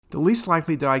The least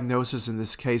likely diagnosis in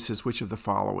this case is which of the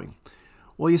following?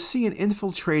 Well, you see an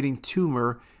infiltrating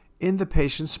tumor in the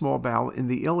patient's small bowel in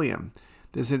the ileum.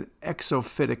 There's an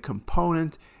exophytic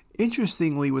component.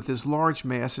 Interestingly, with this large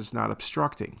mass, it's not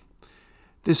obstructing.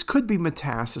 This could be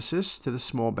metastasis to the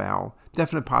small bowel,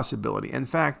 definite possibility. In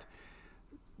fact,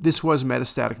 this was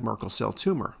metastatic Merkel cell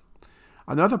tumor.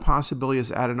 Another possibility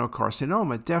is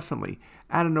adenocarcinoma, definitely.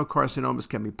 Adenocarcinomas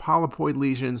can be polypoid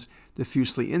lesions,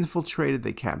 diffusely infiltrated.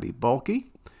 They can be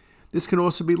bulky. This can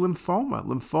also be lymphoma.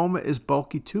 Lymphoma is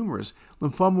bulky tumors.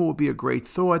 Lymphoma would be a great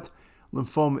thought.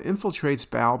 Lymphoma infiltrates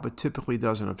bowel but typically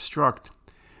doesn't obstruct.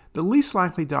 The least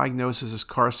likely diagnosis is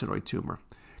carcinoid tumor.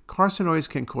 Carcinoids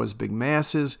can cause big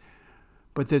masses,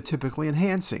 but they're typically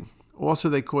enhancing. Also,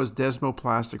 they cause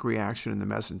desmoplastic reaction in the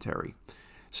mesentery.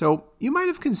 So you might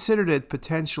have considered it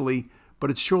potentially,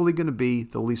 but it's surely going to be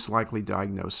the least likely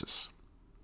diagnosis.